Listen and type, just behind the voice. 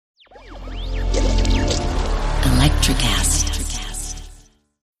NutraCast.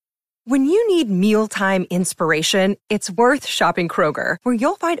 When you need mealtime inspiration, it's worth shopping Kroger, where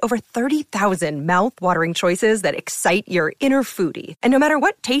you'll find over 30,000 mouth-watering choices that excite your inner foodie. And no matter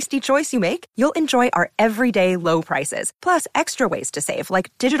what tasty choice you make, you'll enjoy our everyday low prices, plus extra ways to save,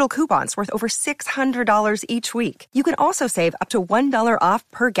 like digital coupons worth over $600 each week. You can also save up to $1 off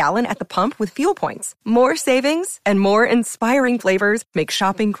per gallon at the pump with fuel points. More savings and more inspiring flavors make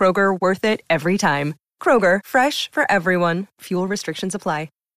shopping Kroger worth it every time. Kroger, fresh for everyone. Fuel restrictions apply.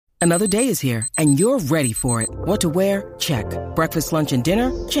 Another day is here, and you're ready for it. What to wear? Check. Breakfast, lunch, and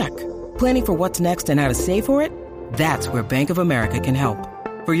dinner? Check. Planning for what's next and how to save for it? That's where Bank of America can help.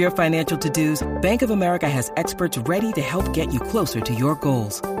 For your financial to-dos, Bank of America has experts ready to help get you closer to your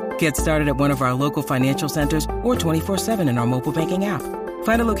goals. Get started at one of our local financial centers or 24/7 in our mobile banking app.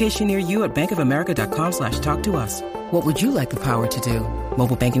 Find a location near you at bankofamerica.com/talktous. What would you like the power to do?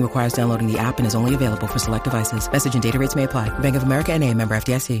 Mobile banking requires downloading the app and is only available for select devices. Message and data rates may apply. Bank of America N.A., member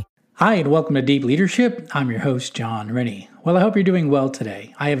FDIC. Hi, and welcome to Deep Leadership. I'm your host, John Rennie. Well, I hope you're doing well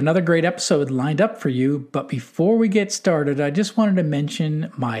today. I have another great episode lined up for you, but before we get started, I just wanted to mention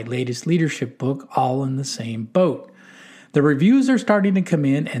my latest leadership book, All in the Same Boat. The reviews are starting to come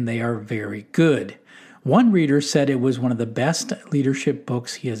in, and they are very good. One reader said it was one of the best leadership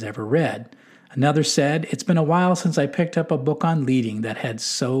books he has ever read. Another said, it's been a while since I picked up a book on leading that had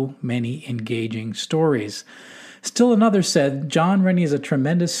so many engaging stories. Still another said, John Rennie is a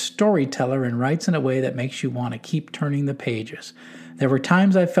tremendous storyteller and writes in a way that makes you want to keep turning the pages. There were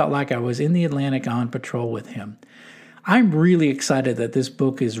times I felt like I was in the Atlantic on patrol with him. I'm really excited that this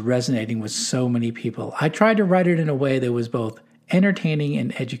book is resonating with so many people. I tried to write it in a way that was both entertaining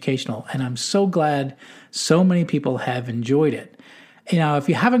and educational, and I'm so glad so many people have enjoyed it. If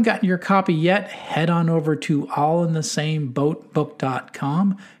you haven't gotten your copy yet, head on over to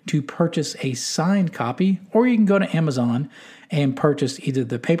allinthesameboatbook.com to purchase a signed copy, or you can go to Amazon and purchase either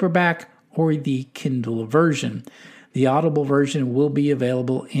the paperback or the Kindle version. The Audible version will be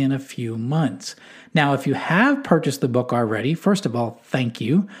available in a few months. Now, if you have purchased the book already, first of all, thank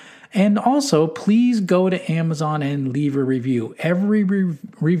you. And also, please go to Amazon and leave a review. Every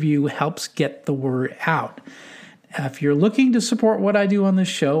review helps get the word out. If you're looking to support what I do on this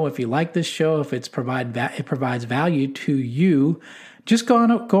show, if you like this show, if it provides value to you, just go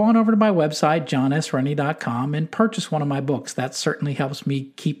on over to my website, johnsrennie.com, and purchase one of my books. That certainly helps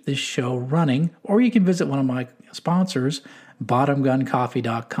me keep this show running. Or you can visit one of my sponsors,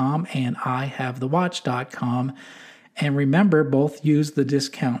 bottomguncoffee.com and ihavethewatch.com. And remember, both use the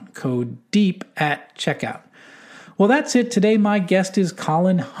discount code DEEP at checkout. Well, that's it. Today, my guest is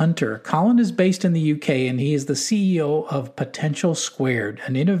Colin Hunter. Colin is based in the UK, and he is the CEO of Potential Squared,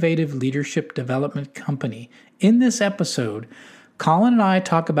 an innovative leadership development company. In this episode, Colin and I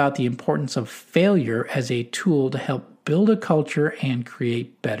talk about the importance of failure as a tool to help build a culture and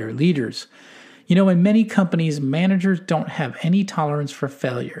create better leaders. In many companies, managers don't have any tolerance for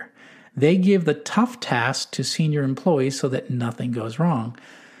failure. They give the tough tasks to senior employees so that nothing goes wrong.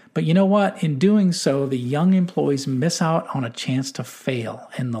 But you know what? In doing so, the young employees miss out on a chance to fail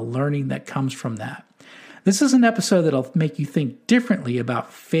and the learning that comes from that. This is an episode that'll make you think differently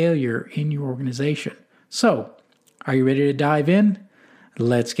about failure in your organization. So, are you ready to dive in?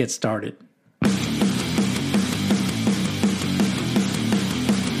 Let's get started.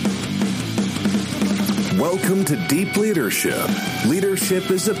 Welcome to Deep Leadership.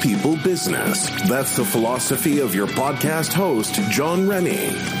 Leadership is a people business. That's the philosophy of your podcast host, John Rennie.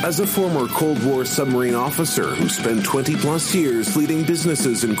 As a former Cold War submarine officer who spent 20 plus years leading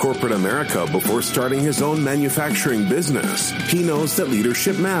businesses in corporate America before starting his own manufacturing business, he knows that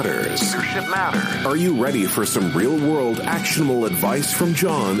leadership matters. Are you ready for some real-world actionable advice from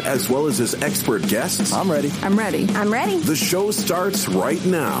John as well as his expert guests? I'm ready. The show starts right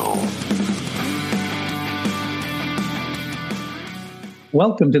now.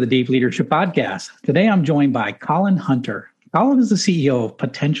 Welcome to the Deep Leadership Podcast. Today I'm joined by Colin Hunter. Colin is the CEO of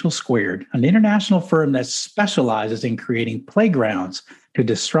Potential Squared, an international firm that specializes in creating playgrounds to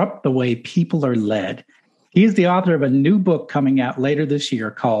disrupt the way people are led. He is the author of a new book coming out later this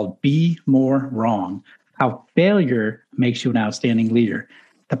year called Be More Wrong: How Failure Makes You an Outstanding Leader.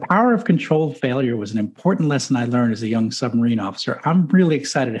 The power of controlled failure was an important lesson I learned as a young submarine officer. I'm really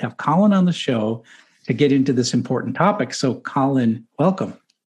excited to have Colin on the show to get into this important topic. So, Colin, welcome.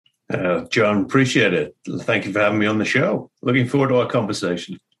 John, appreciate it. Thank you for having me on the show. Looking forward to our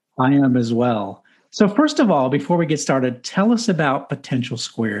conversation. I am as well. So first of all, before we get started, tell us about Potential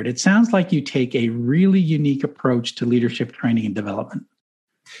Squared. It sounds like you take a really unique approach to leadership training and development.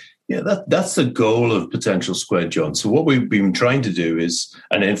 Yeah, that's the goal of Potential Squared, John. So what we've been trying to do is,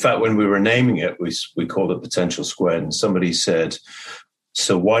 and in fact, when we were naming it, we called it Potential Squared, and somebody said,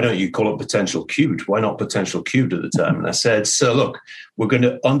 so why don't you call it Potential Cubed? Why not Potential Cubed at the time? And I said, so look, we're going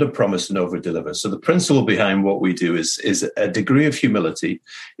to under-promise and over-deliver. So the principle behind what we do is a degree of humility.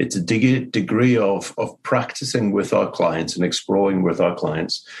 It's a degree of practicing with our clients and exploring with our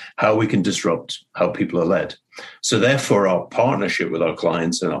clients how we can disrupt how people are led. So therefore, our partnership with our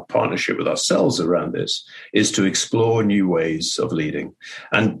clients and our partnership with ourselves around this is to explore new ways of leading,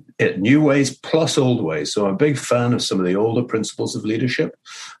 and new ways plus old ways. So I'm a big fan of some of the older principles of leadership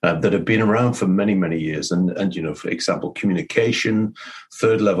that have been around for many, many years. And you know, for example, communication,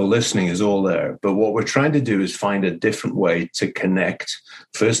 third level listening is all there. But what we're trying to do is find a different way to connect,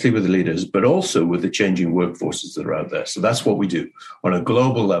 firstly with leaders, but also with the changing workforces that are out there. So that's what we do on a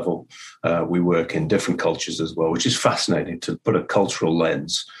global level. We work in different cultures as well, which is fascinating to put a cultural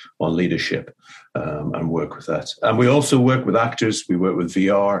lens on leadership and work with that. And we also work with actors. We work with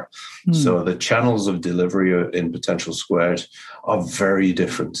VR. So the channels of delivery in Potential Squared are very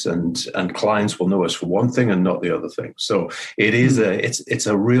different, and clients will know us for one thing and not the other thing. So it is it's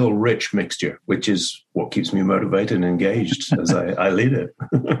a real rich mixture, which is what keeps me motivated and engaged as I lead it.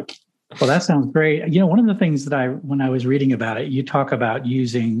 Well, that sounds great. You know, one of the things that when I was reading about it, you talk about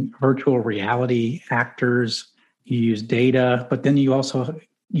using virtual reality actors, you use data, but then you also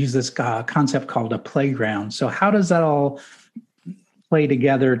use this concept called a playground. So how does that all play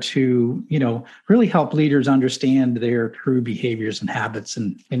together to, you know, really help leaders understand their true behaviors and habits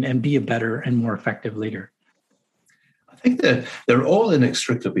and be a better and more effective leader? I think that they're all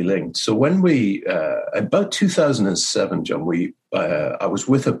inextricably linked. So when we, about 2007, John, I was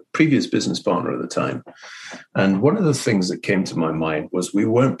with a previous business partner at the time. And one of the things that came to my mind was we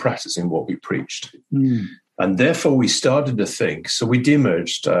weren't practicing what we preached. And therefore we started to think, so we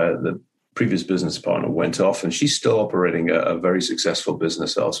demerged, the previous business partner went off and she's still operating a very successful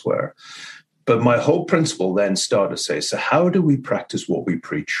business elsewhere. But my whole principle then started to say, so how do we practice what we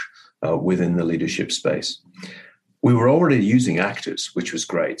preach within the leadership space? We were already using actors, which was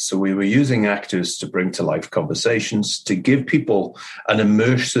great. So we were using actors to bring to life conversations, to give people an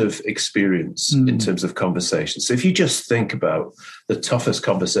immersive experience in terms of conversations. So if you just think about the toughest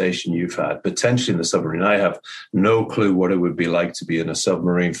conversation you've had, potentially in the submarine, I have no clue what it would be like to be in a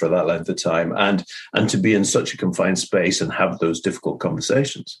submarine for that length of time and to be in such a confined space and have those difficult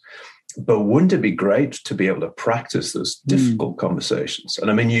conversations. But wouldn't it be great to be able to practice those difficult conversations? And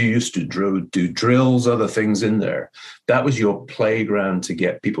I mean, you used to do drills, other things in there. That was your playground to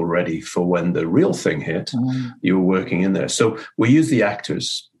get people ready for when the real thing hit. You were working in there. So we use the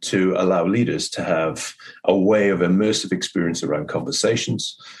actors to allow leaders to have a way of immersive experience around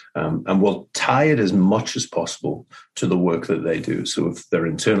conversations. And we'll tie it as much as possible to the work that they do. So if they're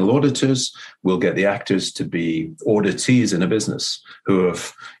internal auditors, we'll get the actors to be auditees in a business who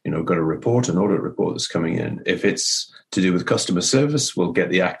have, you know, got a report, an audit report that's coming in. If it's to do with customer service, we'll get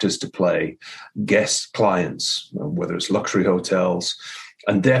the actors to play guest clients, whether it's luxury hotels,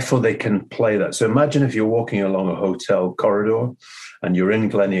 and therefore they can play that. So imagine if you're walking along a hotel corridor and you're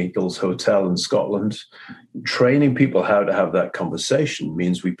in Gleneagles Hotel in Scotland. Training people how to have that conversation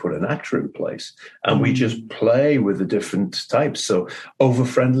means we put an actor in place and we just play with the different types. So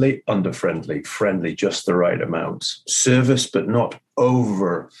over-friendly, under-friendly, friendly, just the right amount. Service, but not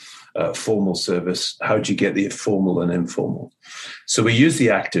over formal service. How do you get the formal and informal? So we use the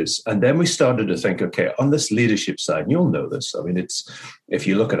actors, and then we started to think, okay, on this leadership side, and you'll know this. I mean, it's if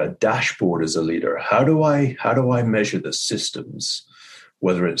you look at a dashboard as a leader, how do I measure the systems?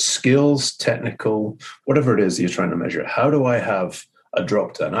 Whether it's skills, technical, whatever it is you're trying to measure, how do I have a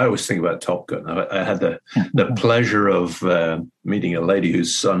drop down? I always think about Top Gun. I had the pleasure of meeting a lady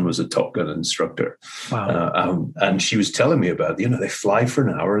whose son was a Top Gun instructor. Wow. And she was telling me about, you know, they fly for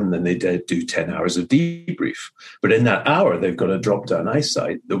an hour and then they do 10 hours of debrief. But in that hour, they've got a drop down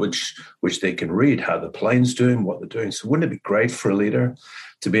eyesight, which they can read how the plane's doing, what they're doing. So wouldn't it be great for a leader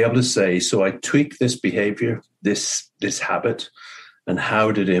to be able to say, so I tweak this behavior, this habit, and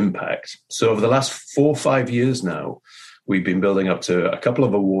how did it impact? So over the last 4 or 5 years now, we've been building up to a couple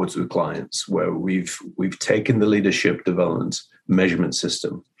of awards with clients where we've taken the leadership development measurement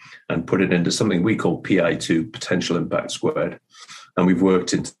system and put it into something we call PI2, Potential Impact Squared. And we've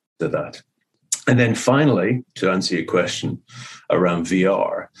worked into that. And then finally, to answer your question around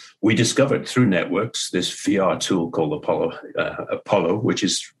VR, we discovered through networks this VR tool called Apollo, which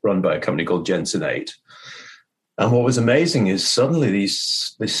is run by a company called Jensen 8. And what was amazing is suddenly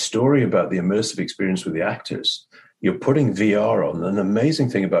this story about the immersive experience with the actors, you're putting VR on. An amazing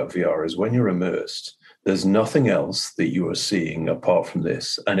thing about VR is when you're immersed, There's nothing else that you are seeing apart from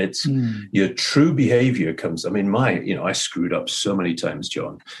this. And it's your true behavior comes. I mean, I screwed up so many times,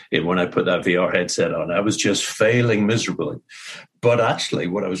 John, when I put that VR headset on. I was just failing miserably. But actually,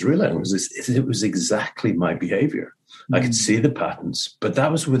 what I was realizing was it was exactly my behavior. I could see the patterns, but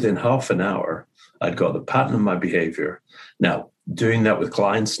that was within half an hour. I'd got the pattern of my behavior. Now, doing that with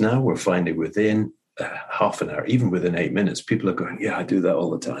clients now, we're finding within half an hour, even within 8 minutes, people are going, yeah, I do that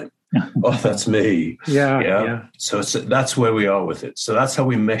all the time. Oh, that's me. Yeah. So that's where we are with it. So that's how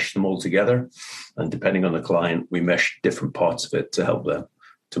we mesh them all together. And depending on the client, we mesh different parts of it to help them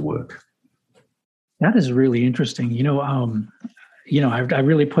to work. That is really interesting. I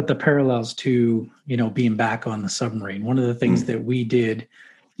really put the parallels to, being back on the submarine. One of the things that we did,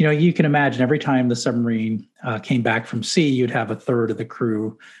 you can imagine every time the submarine came back from sea, you'd have a third of the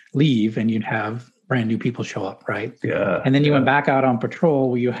crew leave and you'd have brand new people show up, right? Yeah. And then you went back out on patrol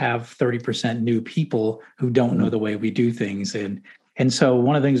where you have 30% new people who don't know the way we do things. And so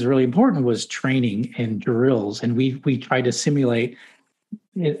one of the things really important was training and drills. And we tried to simulate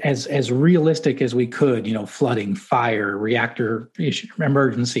it as realistic as we could, flooding, fire, reactor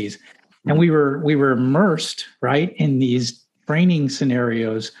emergencies. And we were immersed, right, in these training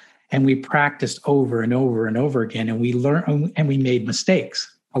scenarios, and we practiced over and over and over again. And we learned and we made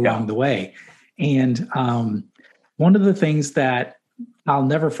mistakes along the way. And one of the things that I'll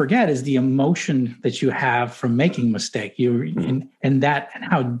never forget is the emotion that you have from making mistake. And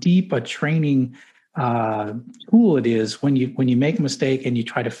how deep a training tool it is when you make a mistake and you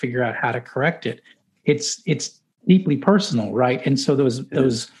try to figure out how to correct it. It's deeply personal, right? And so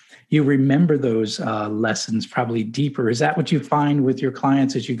those you remember those lessons probably deeper. Is that what you find with your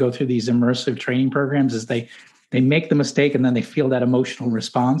clients as you go through these immersive training programs? Is they make the mistake and then they feel that emotional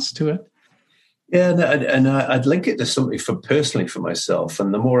response to it? Yeah, and I'd link it to something personally for myself.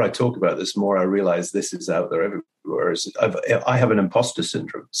 And the more I talk about this, the more I realize this is out there everywhere. I have an imposter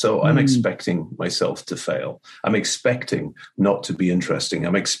syndrome. So I'm expecting myself to fail. I'm expecting not to be interesting.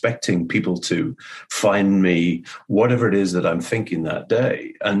 I'm expecting people to find me whatever it is that I'm thinking that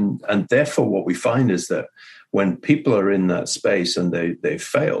day. And therefore, what we find is that when people are in that space and they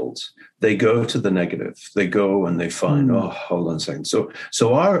failed, they go to the negative. They go and they find, oh, hold on a second.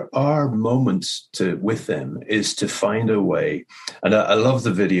 So our moment with them is to find a way. And I love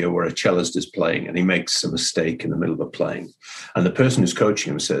the video where a cellist is playing and he makes a mistake in the middle of the playing. And the person who's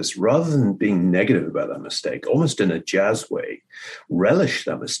coaching him says, rather than being negative about that mistake, almost in a jazz way, relish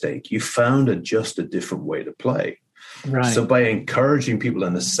that mistake. You found just a different way to play. Right. So by encouraging people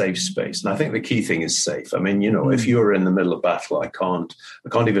in a safe space, and I think the key thing is safe. I mean, if you're in the middle of battle, I can't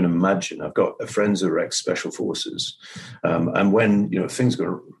even imagine. I've got friends who are ex-special forces, and when things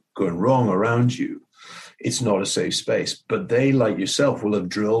are going wrong around you, it's not a safe space. But they, like yourself, will have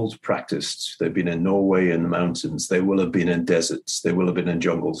drilled, practiced. They've been in Norway in the mountains. They will have been in deserts. They will have been in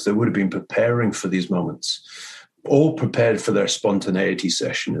jungles. They would have been preparing for these moments. All prepared for their spontaneity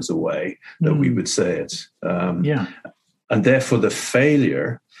session is a way that we would say it. And therefore the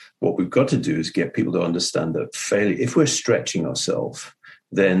failure, what we've got to do is get people to understand that failure, if we're stretching ourselves,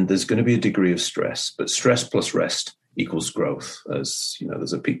 then there's going to be a degree of stress, but stress plus rest equals growth. As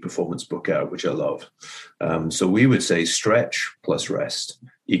there's a peak performance book out, which I love. So we would say stretch plus rest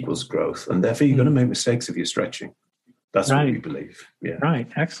equals growth. And therefore you're going to make mistakes if you're stretching. That's what we believe. Yeah. Right.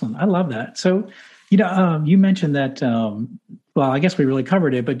 Excellent. I love that. So, you mentioned that, well, I guess we really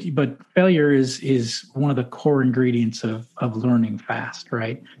covered it, but failure is one of the core ingredients of learning fast,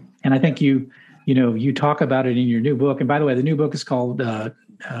 right? And I think you talk about it in your new book. And by the way, the new book is called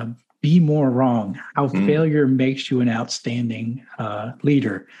Be More Wrong, How Failure Makes You an Outstanding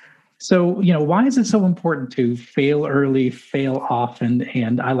Leader. So, why is it so important to fail early, fail often?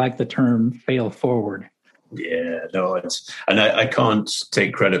 And I like the term fail forward. Yeah, no, I can't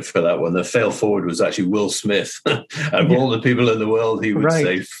take credit for that one. The fail forward was actually Will Smith. Of all the people in the world, he would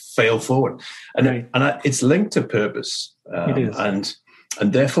say fail forward. And it's linked to purpose. It is.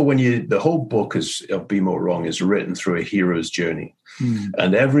 And therefore, the whole book of Be More Wrong is written through a hero's journey.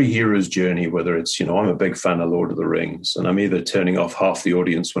 And every hero's journey, whether it's, I'm a big fan of Lord of the Rings, and I'm either turning off half the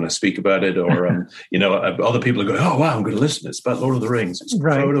audience when I speak about it, or, other people are going, oh, wow, I'm going to listen. It's about Lord of the Rings. It's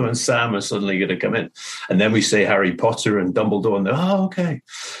Frodo and Sam are suddenly going to come in. And then we say Harry Potter and Dumbledore, and okay.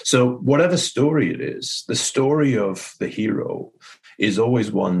 So whatever story it is, the story of the hero is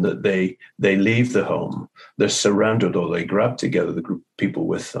always one that they leave the home, they're surrounded, or they grab together the group of people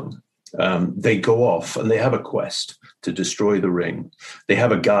with them. They go off and they have a quest to destroy the ring. They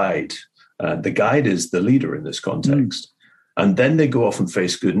have a guide. The guide is the leader in this context. And then they go off and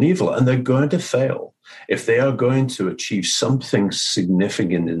face good and evil, and they're going to fail. If they are going to achieve something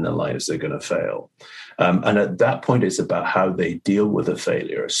significant in their lives, they're going to fail. And at that point, it's about how they deal with a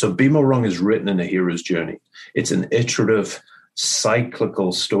failure. So Be More Wrong is written in a hero's journey. It's an iterative,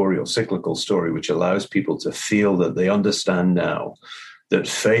 cyclical story, which allows people to feel that they understand now that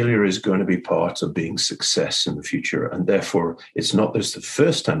failure is going to be part of being success in the future. And therefore, it's not just the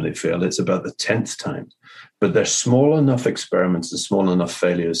first time they fail, it's about the 10th time. But they're small enough experiments and small enough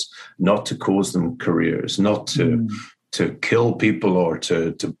failures not to cause them careers, not to kill people or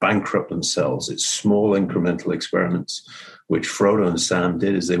to bankrupt themselves. It's small incremental experiments, which Frodo and Sam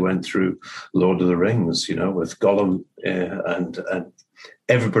did as they went through Lord of the Rings, with Gollum and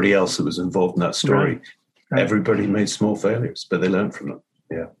everybody else that was involved in that story. Right. Everybody made small failures, but they learned from them.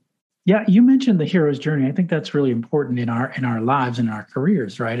 Yeah. Yeah, you mentioned the hero's journey. I think that's really important in our lives and our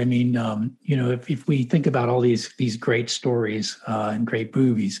careers, right? I mean, if we think about all these great stories and great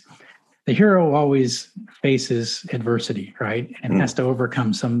movies, the hero always faces adversity, right, and has to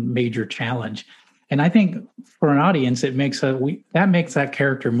overcome some major challenge. And I think for an audience, that makes that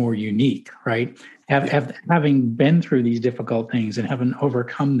character more unique, right? Having been through these difficult things and having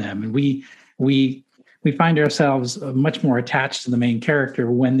overcome them, and we find ourselves much more attached to the main character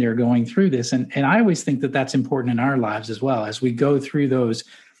when they're going through this. And I always think that that's important in our lives as well. As we go through those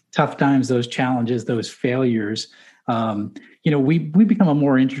tough times, those challenges, those failures, we become a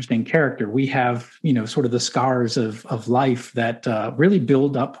more interesting character. We have, sort of the scars of life that really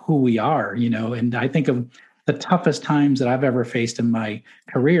build up who we are, and I think of the toughest times that I've ever faced in my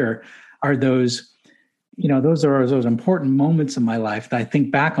career are those important moments in my life that I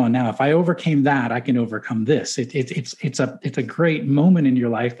think back on now. If I overcame that, I can overcome this. It's a great moment in your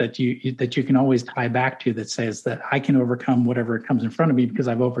life that you can always tie back to, that says that I can overcome whatever comes in front of me because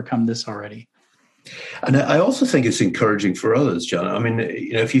I've overcome this already. And I also think it's encouraging for others, John. I mean,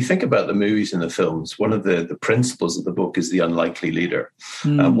 if you think about the movies and the films, one of the principles of the book is the unlikely leader.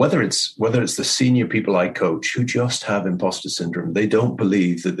 Whether it's the senior people I coach who just have imposter syndrome, they don't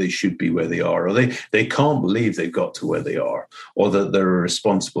believe that they should be where they are, or they can't believe they've got to where they are, or that they're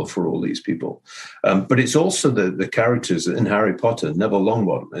responsible for all these people. But it's also the characters in Harry Potter. Neville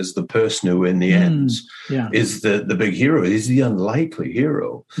Longbottom is the person who, in the end, is the big hero. He's the unlikely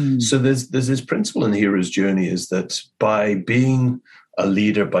hero. So there's this principle in the hero's journey, is that by being a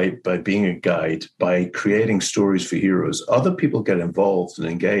leader, by being a guide, by creating stories for heroes, other people get involved and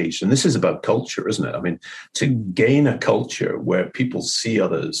engaged. And this is about culture, isn't it? I mean, to gain a culture where people see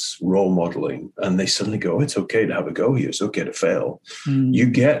others role modeling and they suddenly go, it's okay to have a go here, it's okay to fail. You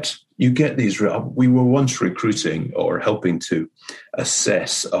get these. We were once recruiting or helping to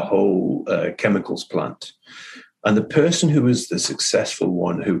assess a whole chemicals plant. And the person who was the successful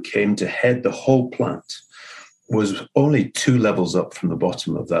one, who came to head the whole plant, was only 2 levels up from the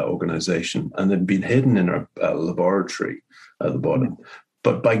bottom of that organization and had been hidden in a laboratory at the bottom.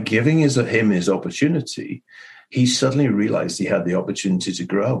 But by giving him his opportunity, he suddenly realized he had the opportunity to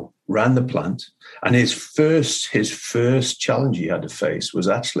grow, ran the plant. And his first challenge he had to face was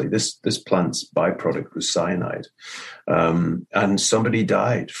actually this plant's byproduct was cyanide. And somebody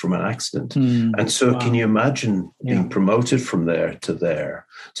died from an accident. And so can you imagine being promoted from there to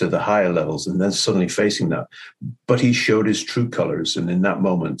the higher levels and then suddenly facing that? But he showed his true colors. And in that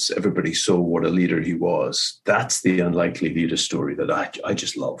moment, everybody saw what a leader he was. That's the unlikely leader story that I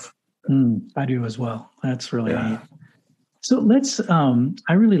just love. I do as well. That's really neat. So let's,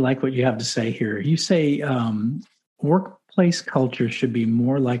 I really like what you have to say here. You say workplace culture should be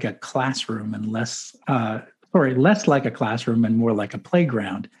more like a classroom and less like a classroom and more like a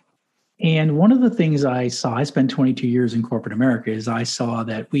playground. And one of the things I spent 22 years in corporate America, is I saw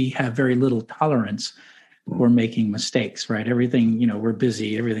that we have very little tolerance for making mistakes, right? Everything, we're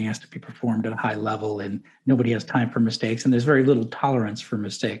busy, everything has to be performed at a high level and nobody has time for mistakes. And there's very little tolerance for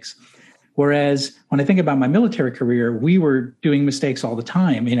mistakes. Whereas when I think about my military career, we were doing mistakes all the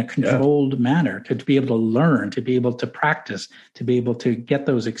time in a controlled manner to be able to learn, to be able to practice, to be able to get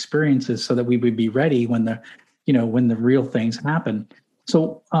those experiences so that we would be ready when the real things happen.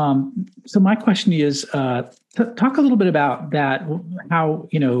 So, so my question is, talk a little bit about that, how,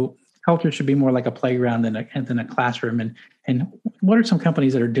 culture should be more like a playground than a classroom. And what are some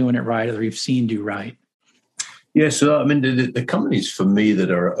companies that are doing it right, or you've seen do right? Yeah, so I mean, the companies for me that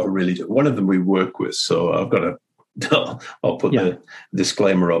are really, one of them we work with. So I'll put the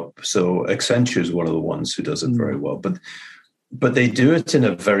disclaimer up. So Accenture is one of the ones who does it very well, but they do it in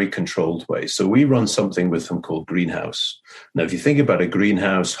a very controlled way. So we run something with them called Greenhouse. Now, if you think about a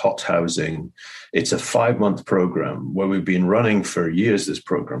greenhouse, hot housing, it's a 5-month program where we've been running for years, this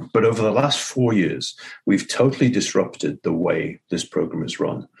program. But over the last 4 years, we've totally disrupted the way this program is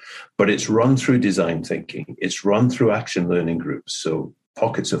run. But it's run through design thinking. It's run through action learning groups. So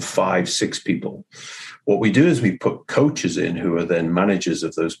pockets of 5, 6 people. What we do is we put coaches in who are then managers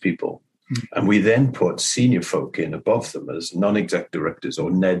of those people. And we then put senior folk in above them as non-exec directors,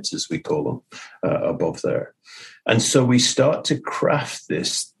 or NEDs as we call them, above there. And so we start to craft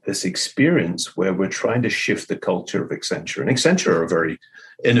this experience where we're trying to shift the culture of Accenture. And Accenture are a very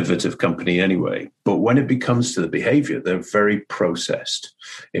innovative company anyway, but when it comes to the behavior, they're very processed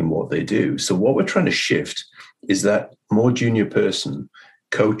in what they do. So what we're trying to shift is that more junior person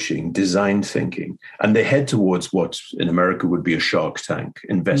coaching, design thinking, and they head towards what in America would be a Shark Tank,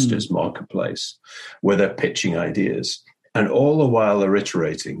 investors marketplace, where they're pitching ideas. And all the while they're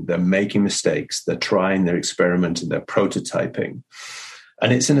iterating, they're making mistakes, they're trying, they're experimenting, they're prototyping.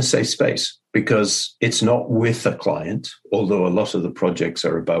 And it's in a safe space because it's not with a client, although a lot of the projects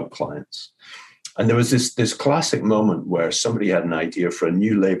are about clients. And there was this classic moment where somebody had an idea for a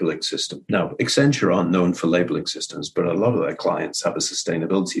new labeling system. Now, Accenture aren't known for labeling systems, but a lot of their clients have a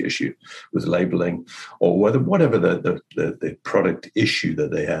sustainability issue with labeling, or whatever the product issue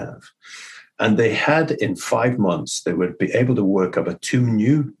that they have. And they had, in 5 months, they would be able to work up a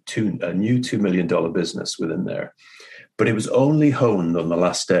new $2 million business within there. But it was only honed on the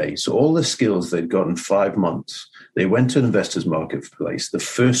last day. So all the skills they'd got in 5 months, they went to an investors marketplace. The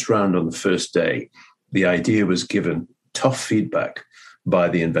first round on the first day, the idea was given tough feedback by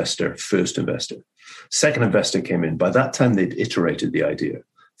the first investor. Second investor came in. By that time, they'd iterated the idea.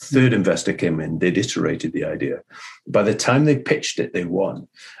 Third investor came in, they'd iterated the idea. By the time they pitched it, they won.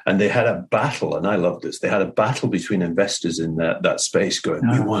 And they had a battle, and I love this. They had a battle between investors in that space going,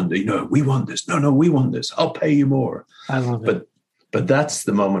 we want this. No, we want this. I'll pay you more. I love it. But that's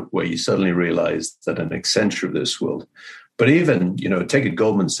the moment where you suddenly realize that an Accenture of this world, but even, take a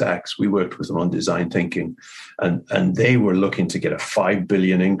Goldman Sachs, we worked with them on design thinking, and they were looking to get a 5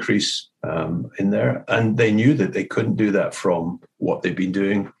 billion increase in there. And they knew that they couldn't do that from what they've been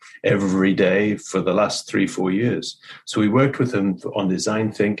doing every day for the last 3-4 years. So we worked with them on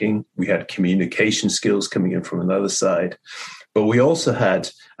design thinking. We had communication skills coming in from another side. But we also had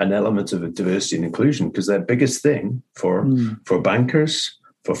an element of diversity and inclusion, because their biggest thing for bankers,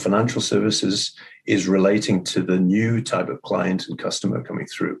 for financial services, is relating to the new type of client and customer coming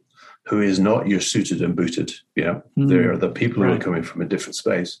through, who is not your suited and booted. They're the people who are coming from a different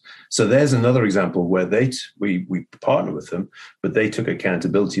space. So there's another example where we partner with them, but they took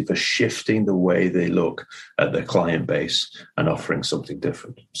accountability for shifting the way they look at their client base and offering something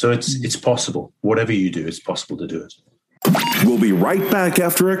different. So it's possible. Whatever you do, it's possible to do it. We'll be right back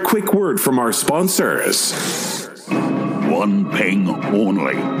after a quick word from our sponsors. One ping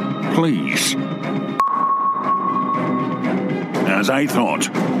only, please. As I thought,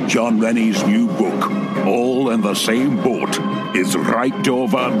 John Rennie's new book, All in the Same Boat, is right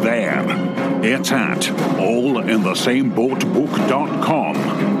over there. It's at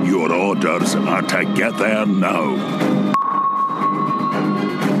allinthesameboatbook.com. Your orders are to get there now.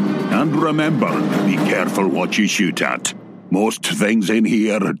 And remember, be careful what you shoot at. Most things in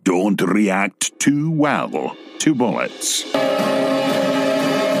here don't react too well to bullets.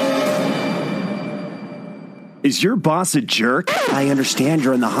 Is your boss a jerk? I understand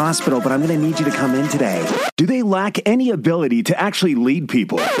you're in the hospital, but I'm going to need you to come in today. Do they lack any ability to actually lead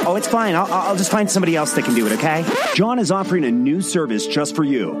people? Oh, it's fine. I'll just find somebody else that can do it, okay? John is offering a new service just for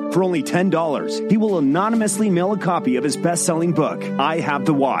you. For only $10, he will anonymously mail a copy of his best-selling book, I Have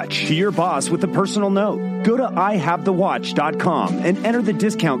the Watch, to your boss with a personal note. Go to IHaveTheWatch.com and enter the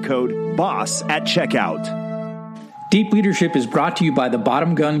discount code BOSS at checkout. Deep Leadership is brought to you by the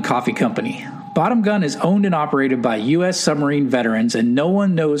Bottom Gun Coffee Company. Bottom Gun is owned and operated by U.S. submarine veterans, and no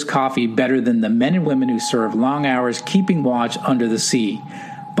one knows coffee better than the men and women who serve long hours keeping watch under the sea.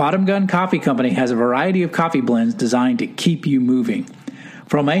 Bottom Gun Coffee Company has a variety of coffee blends designed to keep you moving.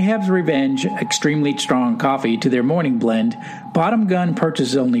 From Ahab's Revenge extremely strong coffee to their morning blend, Bottom Gun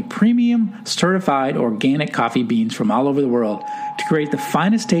purchases only premium, certified organic coffee beans from all over the world to create the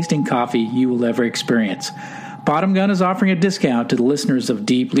finest tasting coffee you will ever experience. Bottom Gun is offering a discount to the listeners of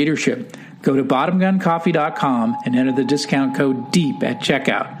Deep Leadership. Go to bottomguncoffee.com and enter the discount code DEEP at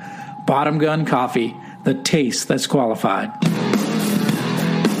checkout. Bottom Gun Coffee, the taste that's qualified.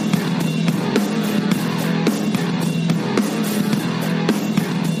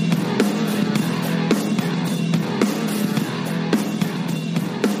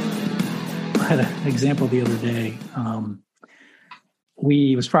 I had an example the other day.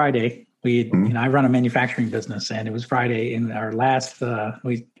 It was Friday. I run a manufacturing business, and it was Friday, and our last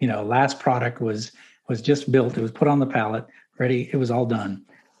product was just built. It was put on the pallet, ready. It was all done.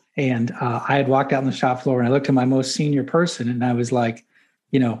 And I had walked out on the shop floor, and I looked at my most senior person, and I was like,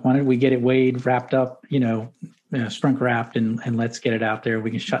 why don't we get it weighed, wrapped up, sprunk wrapped and let's get it out there.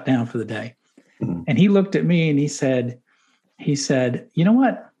 We can shut down for the day. Mm-hmm. And he looked at me and he said, you know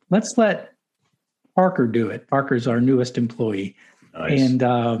what? Let's let Parker do it. Parker's our newest employee. Nice. And,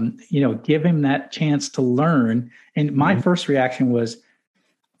 give him that chance to learn. And my first reaction was,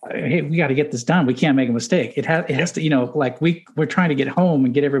 hey, we got to get this done. We can't make a mistake. It has to, we're trying to get home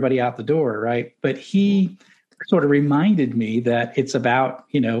and get everybody out the door. Right. But he sort of reminded me that it's about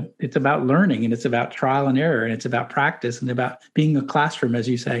learning, and it's about trial and error, and it's about practice, and about being a classroom, as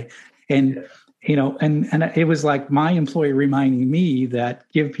you say. And, and it was like my employee reminding me that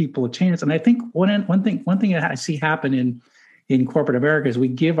give people a chance. And I think one thing that I see happen in corporate America is we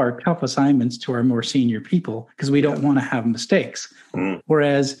give our tough assignments to our more senior people because we don't want to have mistakes.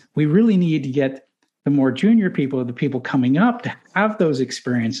 Whereas we really need to get the more junior people, the people coming up, to have those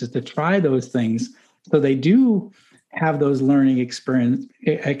experiences, to try those things, so they do have those learning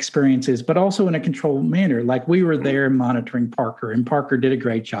experiences, but also in a controlled manner. Like we were there monitoring Parker, and Parker did a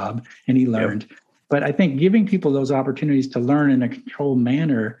great job and he learned. Yep. But I think giving people those opportunities to learn in a controlled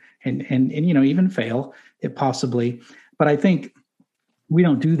manner and even fail if possibly. But I think we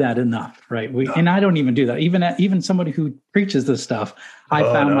don't do that enough, right? And I don't even do that. Even somebody who preaches this stuff, I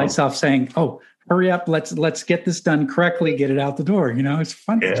found myself saying, "Oh, hurry up! Let's get this done correctly. Get it out the door." It's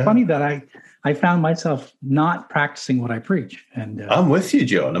fun. Yeah. It's funny that I found myself not practicing what I preach. And I'm with you,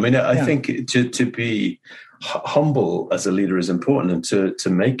 John. I mean, I think to be humble as a leader is important, and to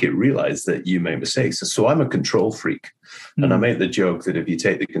make it realize that you make mistakes. So I'm a control freak. And I make the joke that if you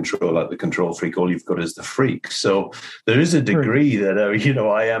take the control out the control freak, all you've got is the freak. So there is a degree that,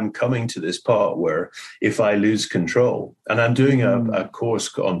 I am coming to this part where if I lose control, and I'm doing a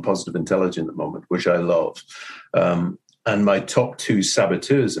course on positive intelligence at the moment, which I love. And my top two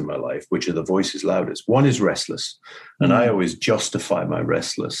saboteurs in my life, which are the voices loudest. One is restless. And I always justify my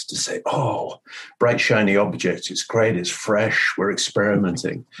restless to say, oh, bright, shiny objects. It's great. It's fresh. We're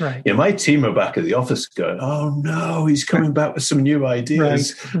experimenting. Right. My team are back at the office going, oh, no, he's coming back with some new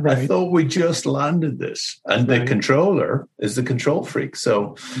ideas. Right. I thought we just landed this. And the controller is the control freak.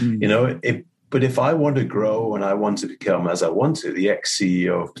 So, but if I want to grow and I want to become, as I want to, the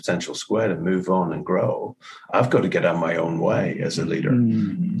ex-CEO of Potential Squared and move on and grow, I've got to get out my own way as a leader.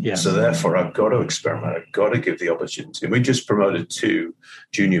 So therefore, I've got to experiment. I've got to give the opportunity. We just promoted 2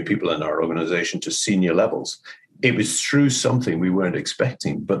 junior people in our organization to senior levels. It was through something we weren't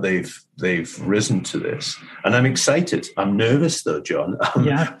expecting, but they've risen to this. And I'm excited. I'm nervous, though, John.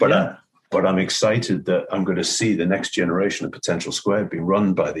 But I'm excited that I'm going to see the next generation of Potential Squared being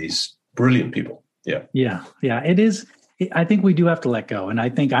run by these brilliant people. Yeah. It is. I think we do have to let go. And I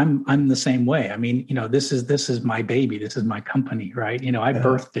think I'm the same way. I mean, this is my baby. This is my company, right? I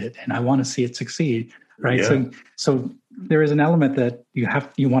birthed it and I want to see it succeed. Right. Yeah. So there is an element that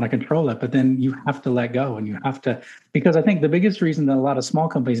you want to control it, but then you have to let go, and you have to, because I think the biggest reason that a lot of small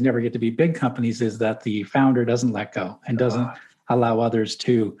companies never get to be big companies is that the founder doesn't let go and doesn't allow others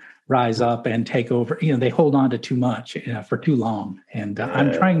to rise up and take over. They hold on to too much for too long. And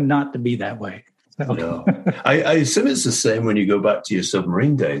I'm trying not to be that way. So. No. I assume it's the same when you go back to your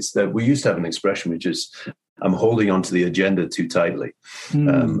submarine days, that we used to have an expression, which is, I'm holding onto the agenda too tightly.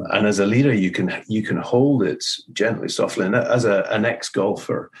 And as a leader, you can hold it gently, softly. And as an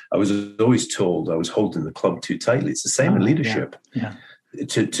ex-golfer, I was always told I was holding the club too tightly. It's the same in leadership. Yeah.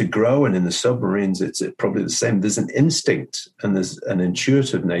 To grow, and in the submarines, it's probably the same. There's an instinct and there's an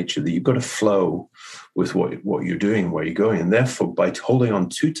intuitive nature that you've got to flow with what you're doing, where you're going. And therefore, by holding on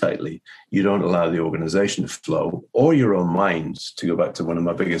too tightly, you don't allow the organization to flow or your own mind. To go back to one of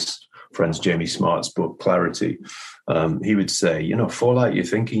my biggest friends, Jamie Smart's book, Clarity, he would say, fall out your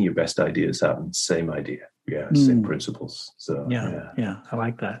thinking, your best ideas happen. Same idea. Same principles. So yeah, I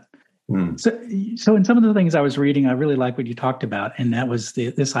like that. So in some of the things I was reading, I really like what you talked about, and that was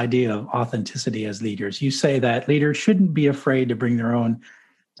this idea of authenticity as leaders. You say that leaders shouldn't be afraid to bring their own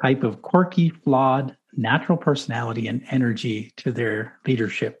type of quirky, flawed, natural personality and energy to their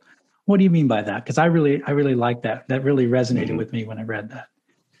leadership. What do you mean by that? Because I really like that. That really resonated with me when I read that.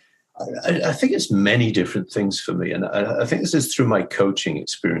 I think it's many different things for me. And I think this is through my coaching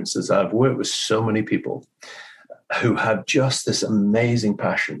experiences. I've worked with so many people who have just this amazing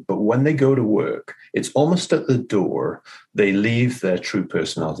passion. But when they go to work, it's almost at the door, they leave their true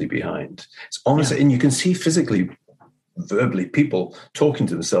personality behind. It's almost, and you can see physically, verbally, people talking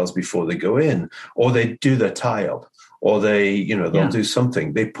to themselves before they go in, or they do their tie up, or they'll do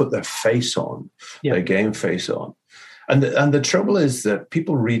something. They put their face on, their game face on. And the trouble is that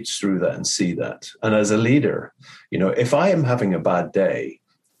people read through that and see that. And as a leader, if I am having a bad day,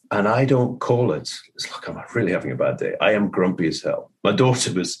 and I don't call it, look, I'm really having a bad day. I am grumpy as hell. My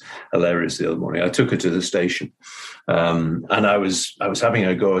daughter was hilarious the other morning. I took her to the station, and I was having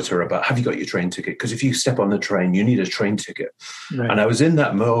a go at her about, have you got your train ticket? Because if you step on the train, you need a train ticket. Right. And I was in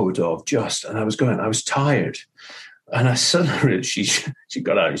that mode of and I was tired. And I suddenly, she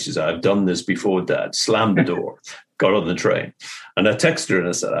got out and she said, I've done this before, Dad. Slammed the door, got on the train. And I texted her and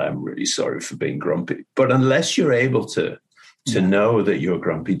I said, I'm really sorry for being grumpy. But unless you're able to know that you're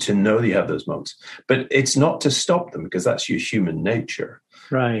grumpy, to know that you have those moments, but it's not to stop them because that's your human nature.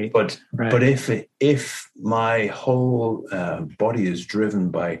 Right. But if my whole body is driven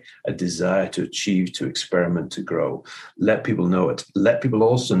by a desire to achieve, to experiment, to grow, let people know it. Let people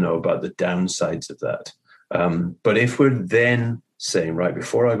also know about the downsides of that. But if we're then saying, right,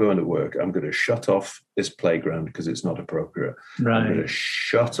 before I go into work, I'm going to shut off this playground because it's not appropriate. Right. I'm going to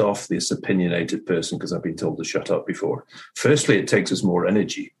shut off this opinionated person because I've been told to shut up before. Firstly, it takes us more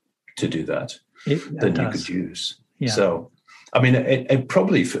energy to do that than you could use. Yeah. So, I mean, it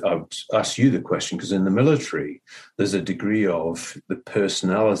probably, I would ask you the question, because in the military, there's a degree of the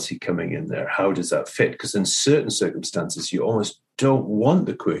personality coming in there. How does that fit? Because in certain circumstances, you almost don't want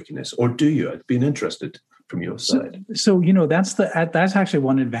the quirkiness, or do you? I'd been interested from your side. So that's actually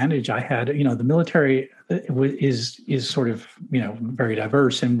one advantage I had. The military is sort of, very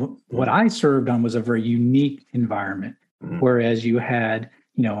diverse. And what I served on was a very unique environment, whereas you had,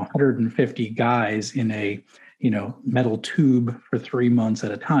 150 guys in a, metal tube for 3 months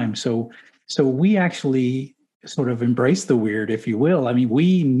at a time. So we actually sort of embraced the weird, if you will. I mean,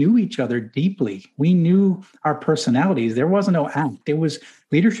 we knew each other deeply. We knew our personalities. There wasn't no act.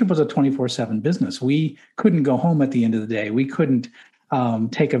 Leadership was a 24/7 business. We couldn't go home at the end of the day. We couldn't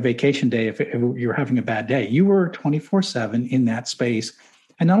take a vacation day if you were having a bad day. You were 24/7 in that space.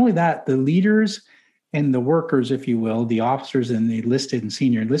 And not only that, the leaders and the workers, if you will, the officers and the enlisted and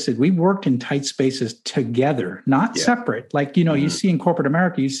senior enlisted, we worked in tight spaces together, not separate. Like, you see in corporate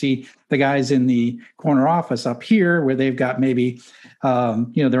America, you see the guys in the corner office up here where they've got maybe,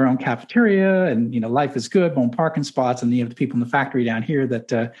 their own cafeteria and, life is good, own parking spots. And you have the people in the factory down here that,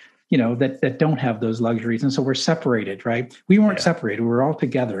 that don't have those luxuries. And so we're separated, right? We weren't separated. We were all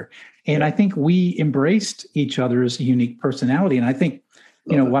together. And I think we embraced each other's unique personality. And I think,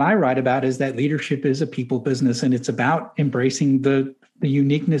 what I write about is that leadership is a people business, and it's about embracing the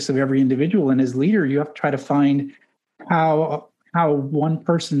uniqueness of every individual. And as leader, you have to try to find how one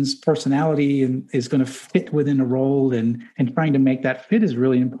person's personality is going to fit within a role, and trying to make that fit is a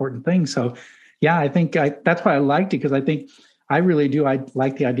really important thing. So, I think that's why I liked it, because I think I really do. I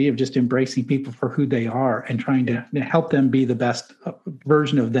like the idea of just embracing people for who they are and trying to help them be the best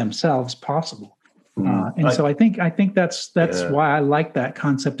version of themselves possible. So I think that's why I like that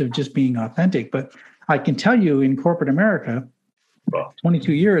concept of just being authentic. But I can tell you, in corporate America,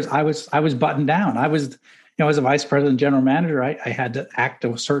 22 years, I was buttoned down. I was, as a vice president, general manager, I had to act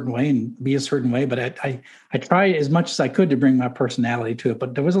a certain way and be a certain way. But I tried as much as I could to bring my personality to it.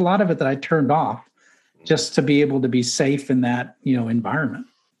 But there was a lot of it that I turned off just to be able to be safe in that environment.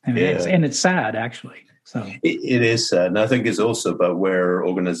 And it's sad, actually. So it is sad. And I think it's also about where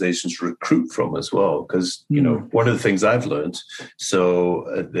organizations recruit from as well. Because, one of the things I've learned,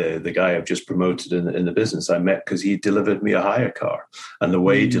 the guy I've just promoted in the business, I met because he delivered me a hire car. And the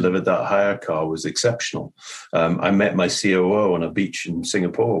way he delivered that hire car was exceptional. I met my COO on a beach in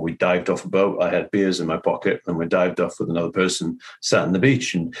Singapore. We dived off a boat. I had beers in my pocket, and we dived off with another person sat on the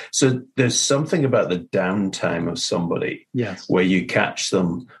beach. And so there's something about the downtime of somebody where you catch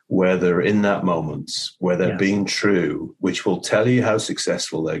them where they're in that moment, where they're being true, which will tell you how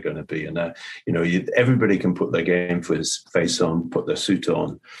successful they're going to be. And, everybody can put their game face on, put their suit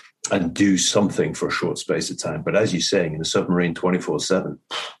on, and do something for a short space of time. But as you're saying, in a submarine 24/7,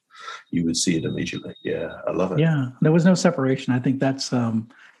 you would see it immediately. Yeah, I love it. Yeah, there was no separation. I think that's,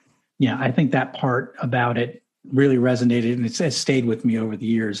 I think that part about it really resonated, and it's stayed with me over the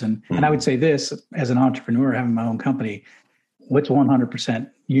years. And I would say this, as an entrepreneur, having my own company, what's 100%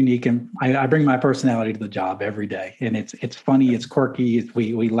 unique, and I bring my personality to the job every day, and it's funny, it's quirky,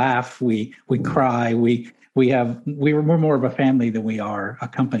 we laugh, we cry, we're more of a family than we are a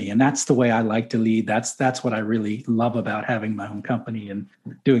company, and that's the way I like to lead. That's what I really love about having my own company and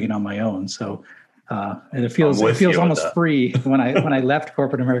doing it on my own. So And it feels almost free when I left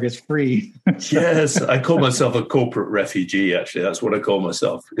corporate America. It's free. Yes, I call myself a corporate refugee. Actually, that's what I call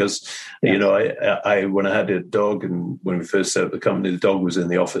myself because I when I had a dog and when we first set up the company, the dog was in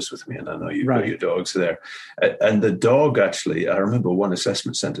the office with me, and I know you've got your dogs there. And the dog actually, I remember one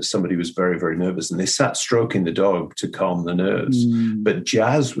assessment center, somebody was very, very nervous, and they sat stroking the dog to calm the nerves. But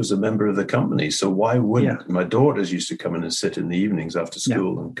Jazz was a member of the company, so why wouldn't my daughters used to come in and sit in the evenings after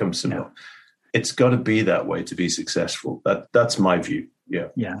school and come sit up. It's got to be that way to be successful. That's my view. Yeah.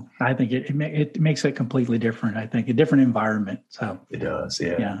 Yeah. I think it makes it completely different. I think a different environment. So it does.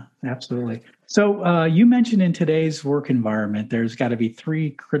 Yeah. Yeah, absolutely. So you mentioned in today's work environment, there's got to be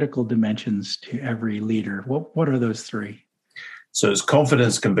 3 critical dimensions to every leader. What are those 3? So it's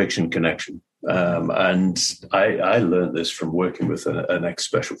confidence, conviction, connection. And I learned this from working with an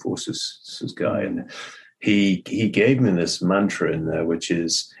ex-Special Forces guy, and he gave me this mantra in there, which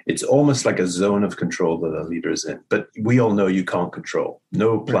is, it's almost like a zone of control that a leader is in. But we all know you can't control.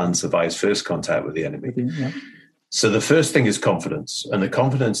 No plan survives first contact with the enemy. Yeah. So the first thing is confidence. And the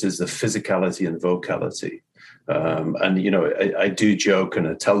confidence is the physicality and vocality. And, I do joke and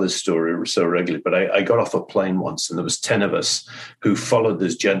I tell this story so regularly, but I got off a plane once and there was 10 of us who followed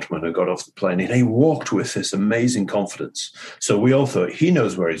this gentleman who got off the plane, and he walked with this amazing confidence. So we all thought, he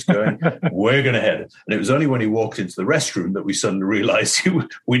knows where he's going. We're going to head. And it was only when he walked into the restroom that we suddenly realized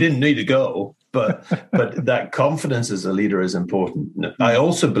we didn't need to go. But that confidence as a leader is important. I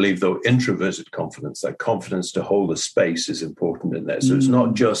also believe, though, introverted confidence, that confidence to hold a space is important in there. So it's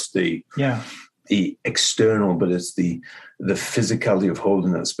not just the external, but it's the physicality of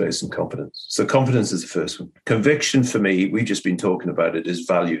holding that space and confidence. So confidence is the first one. Conviction, for me, we've just been talking about it, is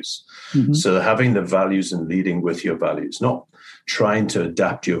values. So having the values and leading with your values, not trying to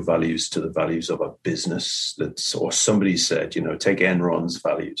adapt your values to the values of a business or somebody said, take Enron's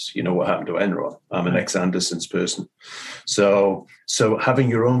values. You know what happened to Enron? I'm an ex-Andersons person. So having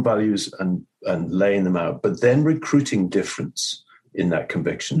your own values and laying them out, but then recruiting difference in that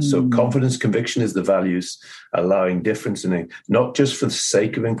conviction. So confidence, conviction is the values, allowing difference in it, not just for the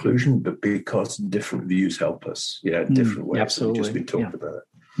sake of inclusion, but because different views help us. Different ways. Absolutely. We've just been talking about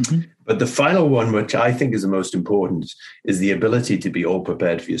it. But the final one, which I think is the most important, is the ability to be all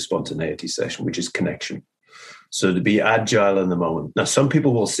prepared for your spontaneity session, which is connection. So to be agile in the moment. Now, some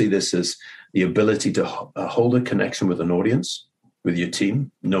people will see this as the ability to hold a connection with an audience, with your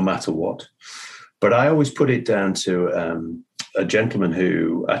team, no matter what. But I always put it down to a gentleman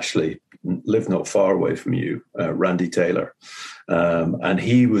who actually lived not far away from you, Randy Taylor. And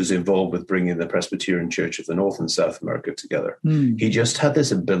he was involved with bringing the Presbyterian Church of the North and South America together. He just had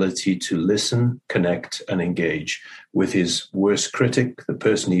this ability to listen, connect, and engage with his worst critic, the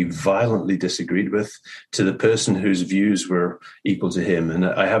person he violently disagreed with, to the person whose views were equal to him. And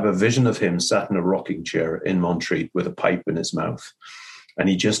I have a vision of him sat in a rocking chair in Montreat with a pipe in his mouth. And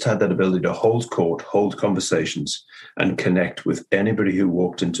he just had that ability to hold court, hold conversations, and connect with anybody who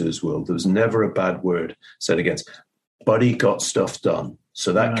walked into his world. There was never a bad word said against, but he got stuff done.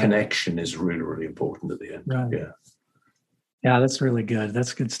 So that connection is really, really important at the end. Right. Yeah, that's really good.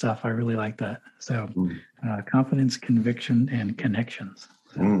 That's good stuff. I really like that. So confidence, conviction, and connections.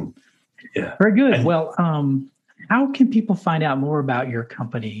 Yeah. Very good. Well, how can people find out more about your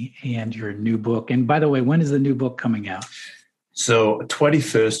company and your new book? And by the way, when is the new book coming out? So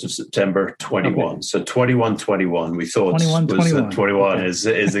 21st of September, 21. Okay. So 21 we thought 21 is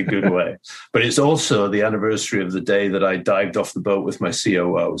a good way. But it's also the anniversary of the day that I dived off the boat with my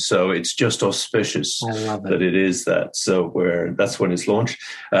COO. So it's just auspicious that it is that. So that's when it's launched.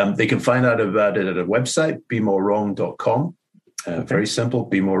 They can find out about it at a website, BeMoreWrong.com. Very simple,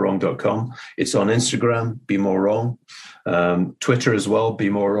 BeMoreWrong.com. It's on Instagram, BeMoreWrong. Twitter as well,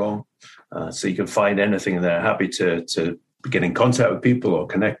 BeMoreWrong. So you can find anything in there. Happy to get in contact with people or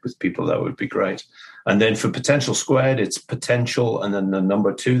connect with people. That would be great. And then for Potential Squared, it's potential and then the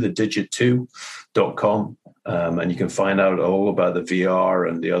number 2, the digit 2.com. And you can find out all about the VR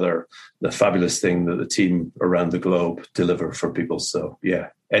and the fabulous thing that the team around the globe deliver for people. So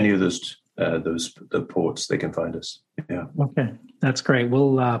any of the ports, they can find us. Yeah. Okay. That's great.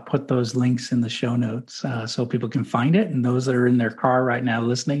 We'll put those links in the show notes so people can find it. And those that are in their car right now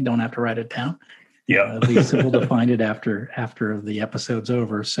listening don't have to write it down. Yeah. It'll be simple to find it after the episode's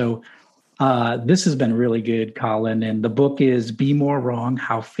over. So this has been really good, Colin. And the book is Be More Wrong,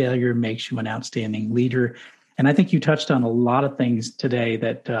 How Failure Makes You an Outstanding Leader. And I think you touched on a lot of things today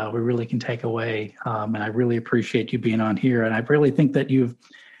that we really can take away. And I really appreciate you being on here. And I really think that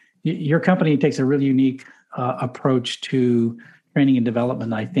your company takes a really unique approach to training and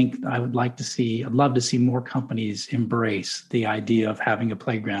development. I think I'd love to see more companies embrace the idea of having a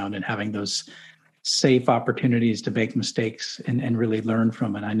playground and having those safe opportunities to make mistakes and really learn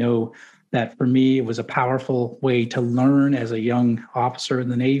from it. I know that for me, it was a powerful way to learn as a young officer in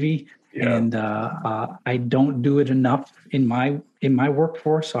the Navy. Yeah. And I don't do it enough in my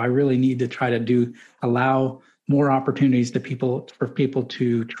workforce. So I really need to allow more opportunities for people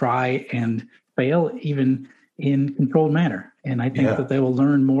to try and fail, even in controlled manner. And I think that they will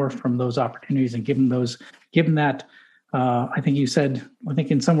learn more from those opportunities and give them that. I think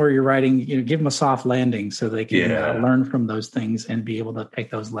in somewhere you're writing, give them a soft landing so they can learn from those things and be able to take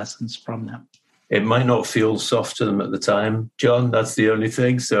those lessons from them. It might not feel soft to them at the time, John. That's the only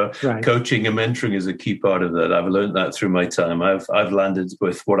thing. So coaching and mentoring is a key part of that. I've learned that through my time. I've landed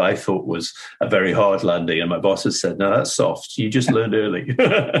with what I thought was a very hard landing, and my boss has said, "No, that's soft. You just learned early."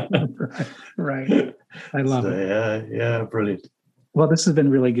 Right. I love it. Yeah, brilliant. Well, this has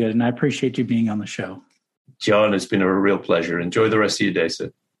been really good, and I appreciate you being on the show. John, it's been a real pleasure. Enjoy the rest of your day, sir.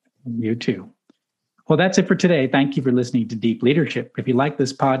 You too. Well, that's it for today. Thank you for listening to Deep Leadership. If you like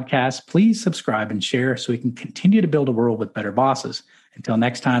this podcast, please subscribe and share so we can continue to build a world with better bosses. Until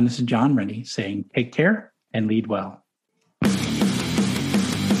next time, this is John Rennie saying take care and lead well.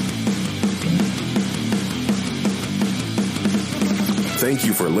 Thank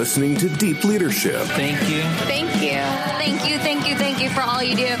you for listening to Deep Leadership. Thank you. Thank you. Thank you, thank you, thank you for all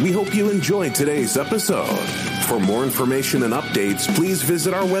you do. We hope you enjoyed today's episode. For more information and updates, please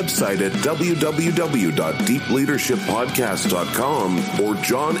visit our website at www.deepleadershippodcast.com or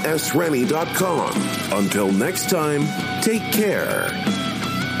johnsrennie.com. Until next time, take care.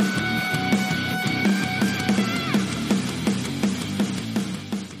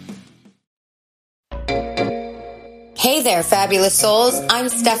 Hey there, fabulous souls. I'm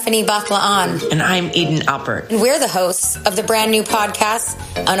Stephanie Baklaan. And I'm Eden Alpert. And we're the hosts of the brand new podcast,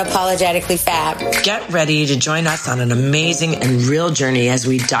 Unapologetically Fab. Get ready to join us on an amazing and real journey as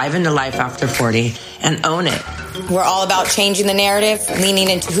we dive into life after 40 and own it. We're all about changing the narrative, leaning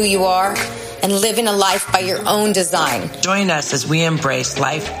into who you are, and living a life by your own design. Join us as we embrace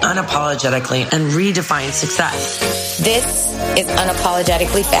life unapologetically and redefine success. This is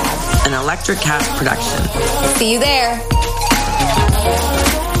Unapologetically Fab, an Electric Cast production. See you there.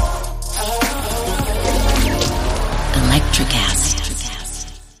 Electricast.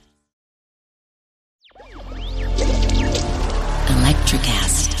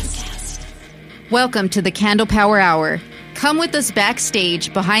 Electricast. Welcome to the Candle Power Hour. Come with us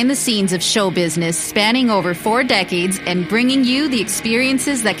backstage behind the scenes of show business spanning over 4 decades and bringing you the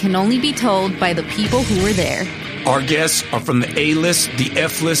experiences that can only be told by the people who were there. Our guests are from the A-list, the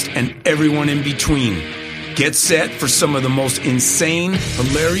F-list, and everyone in between. Get set for some of the most insane,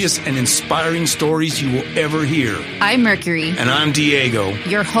 hilarious, and inspiring stories you will ever hear. I'm Mercury. And I'm Diego.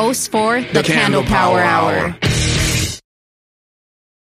 Your host for the Candle Power Hour.